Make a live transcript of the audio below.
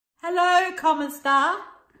Hello, kamusta?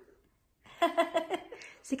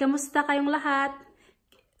 Si kamusta kayong lahat?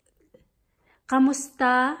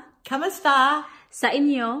 Kamusta? Kamusta? Sa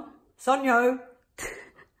inyo? Sonyo.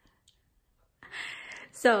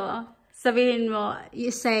 So, sabihin mo, you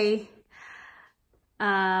say,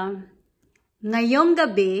 ngayong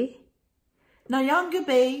gabi,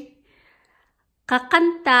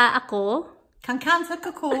 kakanta ako, kankanta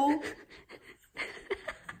kako,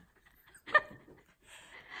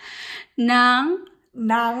 ng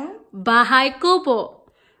Bahay Kubo.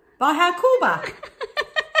 Bahay Kubo.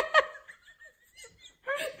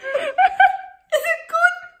 Is it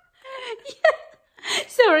good? Yeah.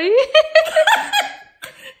 Sorry.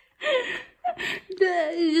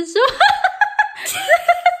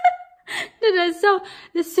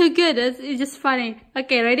 That's so good. It's just funny.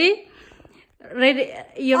 Okay, ready? Ready?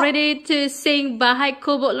 You ready to sing Bahay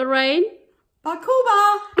Kubo, Lorraine? Bahay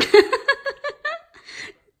Kubo.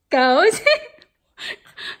 Go.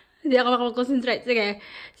 Hindi ako makapag-concentrate. Sige.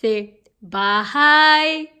 Say,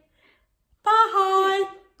 Bahay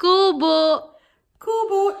Kubo.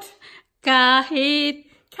 Kubot. Kahit.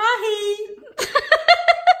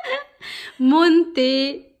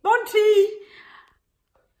 Munti.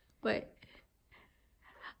 Wait.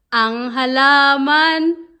 Ang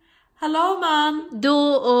halaman.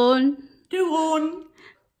 Doon.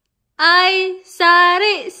 Ay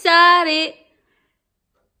sari-sari.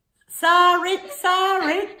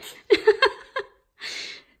 Sari-sari.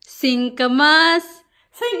 Singkamas.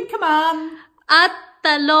 At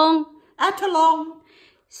talong.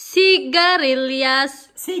 Sigarilyas.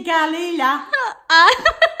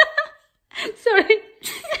 Sorry.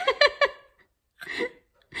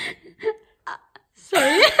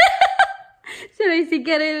 Sorry,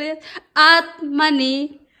 sigarilyas. At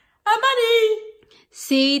mani.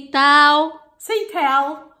 Sitaw.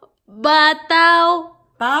 Bataw.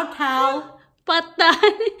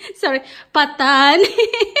 Patani. Sorry, patani.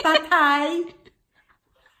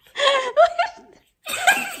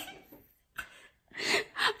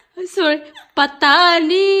 Sorry,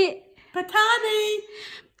 patani.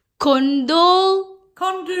 Kundol.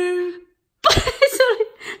 Sorry.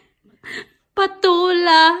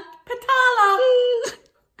 Patola.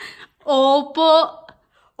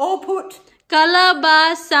 Upo't.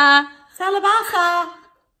 Kalabasa.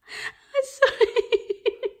 Sorry.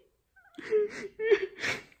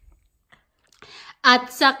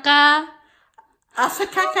 At tsaka.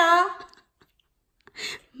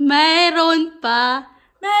 Mayro'n pa.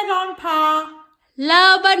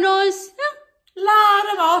 Labanos.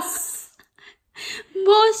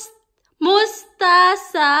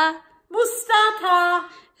 Mustasa.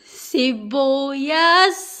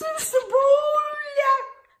 Sibuyas.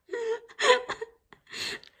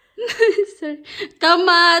 Sorry.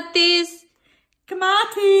 Kamatis.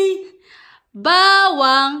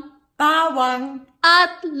 Bawang.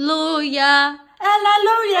 At luya.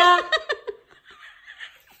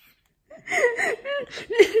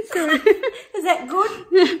 Sorry. Is that good?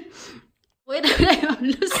 Wait, I'm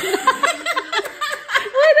losing.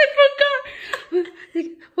 Wait, I forgot.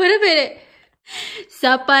 Wait a minute.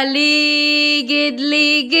 Sa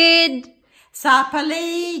paligid-ligid.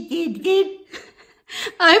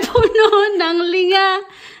 Ay puno ng linga.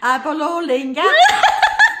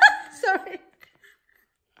 Sorry.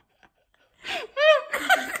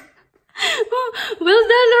 Well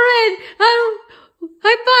done, Lorraine.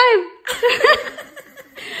 High five.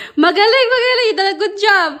 Magaling. You did a good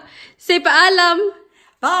job. Say paalam.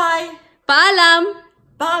 Bye. Paalam.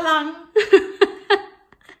 Balang.